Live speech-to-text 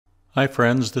Hi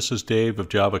friends, this is Dave of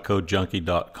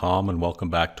JavaCodeJunkie.com and welcome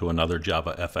back to another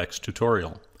JavaFX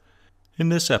tutorial. In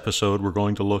this episode we're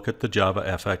going to look at the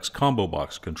JavaFX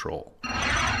ComboBox control.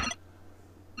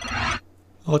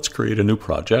 Let's create a new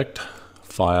project.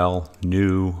 File,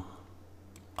 New,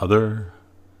 Other,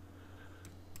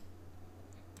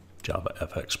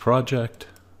 JavaFX project.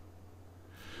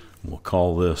 We'll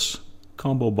call this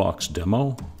ComboBox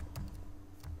Demo.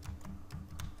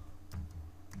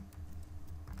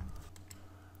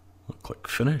 Click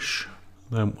Finish,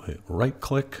 then we right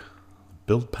click,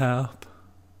 Build Path,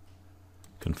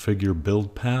 Configure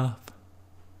Build Path,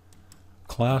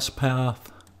 Class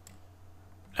Path,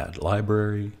 Add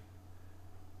Library,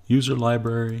 User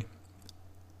Library,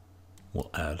 we'll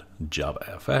add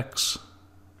JavaFX,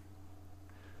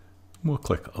 we'll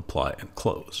click Apply and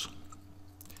Close.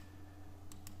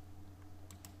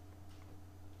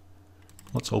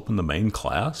 Let's open the main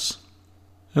class.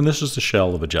 And this is the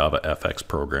shell of a JavaFX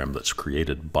program that's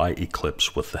created by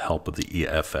Eclipse with the help of the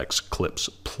EFX Clips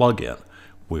plugin.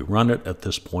 We run it at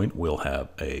this point, we'll have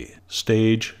a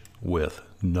stage with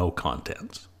no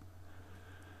contents.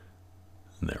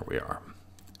 And there we are.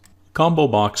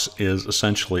 ComboBox is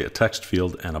essentially a text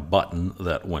field and a button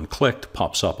that when clicked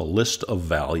pops up a list of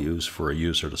values for a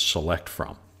user to select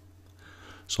from.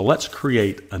 So let's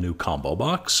create a new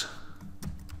ComboBox.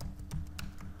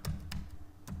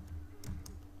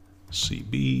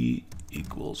 CB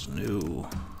equals new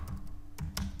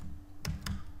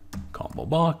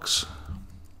ComboBox.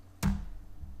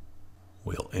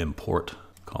 We'll import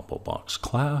ComboBox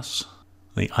class.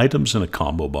 The items in a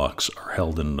ComboBox are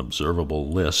held in an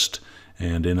observable list,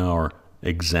 and in our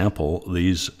example,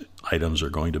 these items are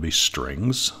going to be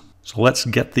strings. So let's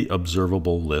get the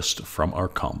observable list from our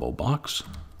ComboBox.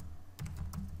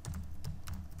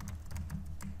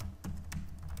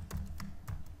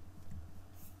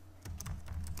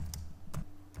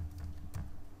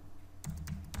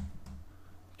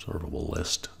 Observable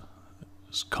list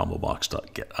is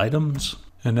ComboBox.getItems.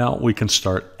 And now we can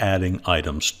start adding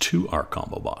items to our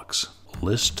ComboBox.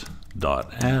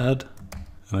 List.add, and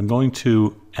I'm going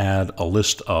to add a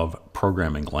list of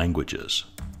programming languages.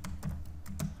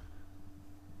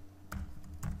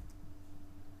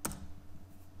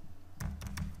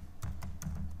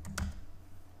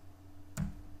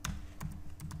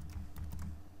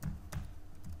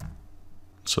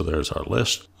 So there's our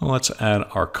list. Well, let's add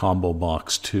our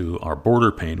ComboBox to our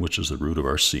border pane, which is the root of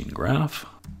our scene graph.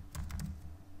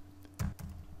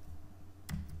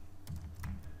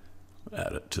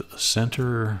 Add it to the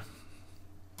center.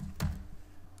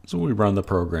 So when we run the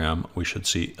program, we should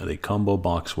see a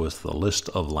ComboBox with the list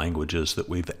of languages that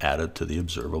we've added to the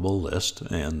observable list,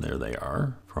 and there they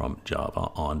are, from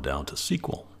Java on down to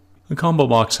SQL. The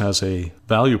ComboBox has a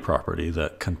value property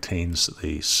that contains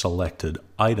the selected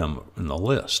item in the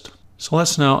list. So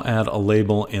let's now add a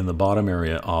label in the bottom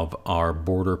area of our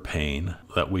border pane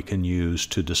that we can use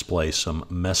to display some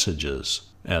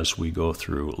messages as we go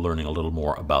through learning a little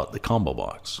more about the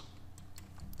ComboBox.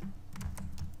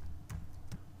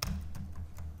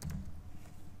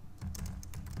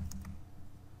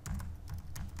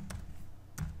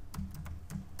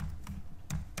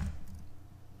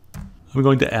 I'm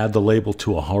going to add the label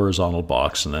to a horizontal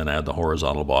box and then add the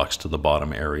horizontal box to the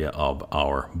bottom area of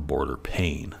our border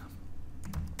pane.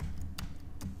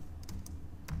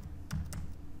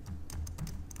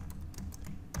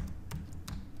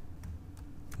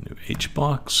 New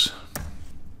HBox.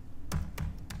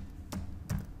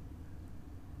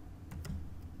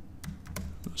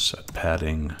 Set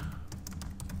padding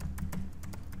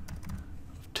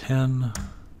of 10.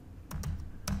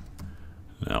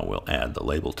 Now we'll add the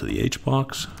label to the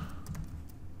HBox.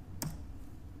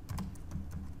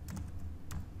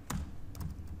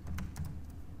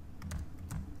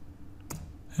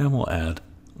 And we'll add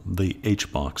the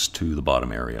HBox to the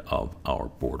bottom area of our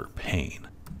border pane.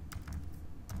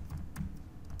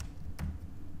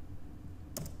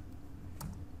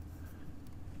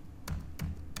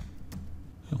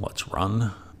 And let's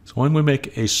run. So when we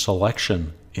make a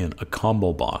selection in a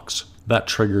ComboBox, that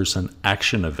triggers an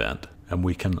action event. And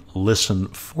we can listen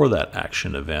for that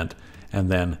action event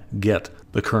and then get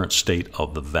the current state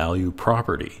of the value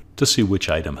property to see which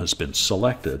item has been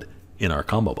selected in our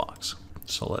ComboBox.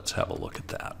 So let's have a look at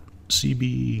that.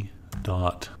 CB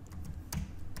dot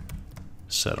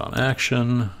set on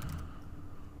action.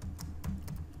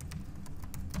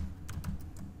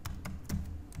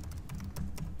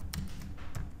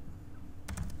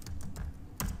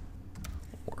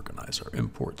 Organize our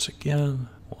imports again.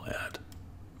 We'll add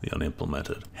the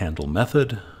unimplemented handle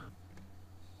method.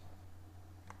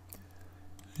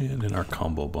 And in our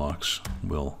ComboBox,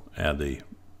 we'll add the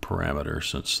parameter,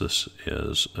 since this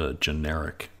is a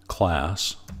generic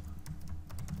class.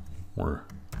 We're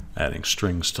adding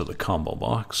strings to the combo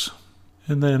box.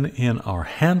 And then in our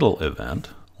handle event,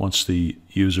 once the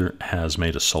user has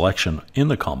made a selection in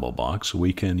the combo box,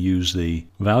 we can use the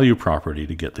value property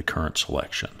to get the current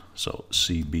selection. So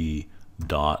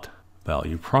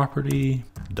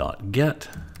cb.valueProperty.get,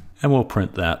 and we'll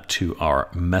print that to our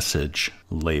message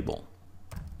label.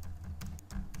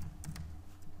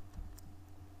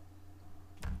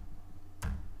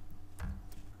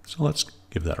 So let's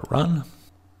give that a run.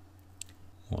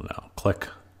 We'll now click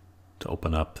to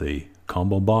open up the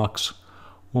combo box.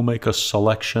 We'll make a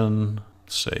selection,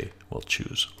 say we'll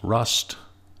choose Rust,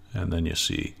 and then you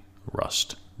see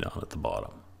Rust down at the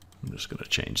bottom. I'm just going to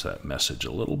change that message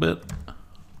a little bit.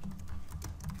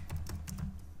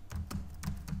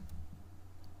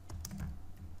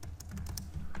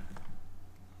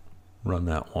 Run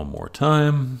that one more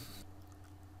time.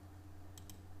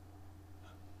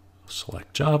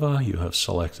 Select Java, you have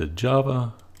selected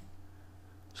Java.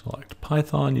 Select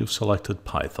Python, you've selected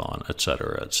Python,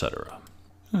 etc., etc.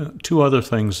 Two other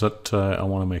things that I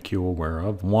want to make you aware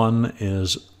of. One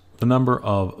is the number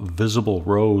of visible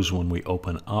rows when we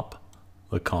open up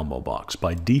the combo box.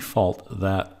 By default,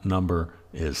 that number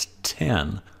is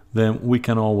 10. Then we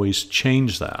can always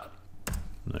change that.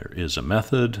 There is a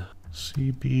method,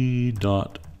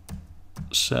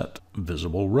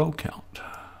 cb.setVisibleRowCount.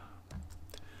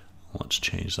 Let's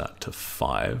change that to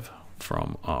 5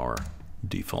 from our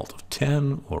default of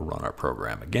 10. We'll run our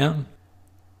program again.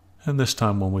 And this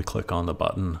time when we click on the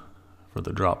button for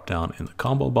the drop down in the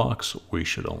combo box, we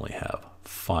should only have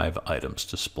 5 items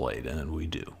displayed, and we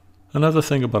do. Another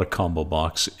thing about a combo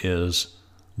box is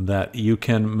that you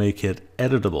can make it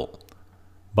editable.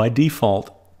 By default,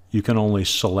 you can only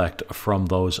select from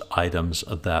those items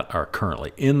that are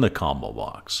currently in the combo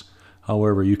box.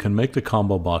 However, you can make the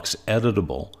combo box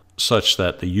editable such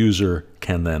that the user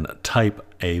can then type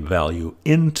a value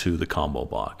into the combo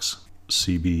box.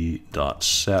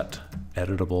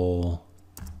 cb.setEditable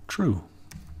true.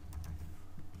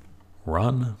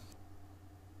 Run.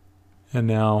 And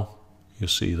now you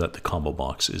see that the combo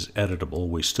box is editable.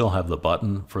 We still have the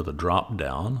button for the drop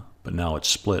down, but now it's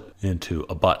split into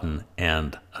a button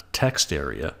and a text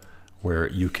area where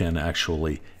you can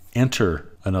actually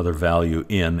enter another value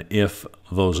in if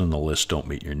those in the list don't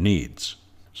meet your needs.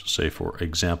 So say, for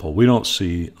example, we don't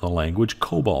see the language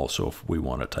COBOL, so if we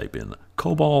want to type in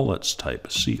COBOL, let's type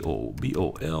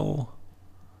C-O-B-O-L.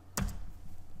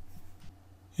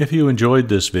 If you enjoyed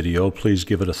this video, please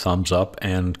give it a thumbs up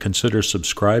and consider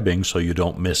subscribing so you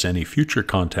don't miss any future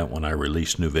content when I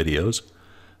release new videos.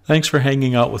 Thanks for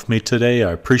hanging out with me today.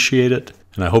 I appreciate it,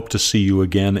 and I hope to see you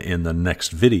again in the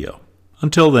next video.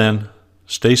 Until then,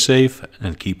 stay safe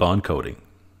and keep on coding.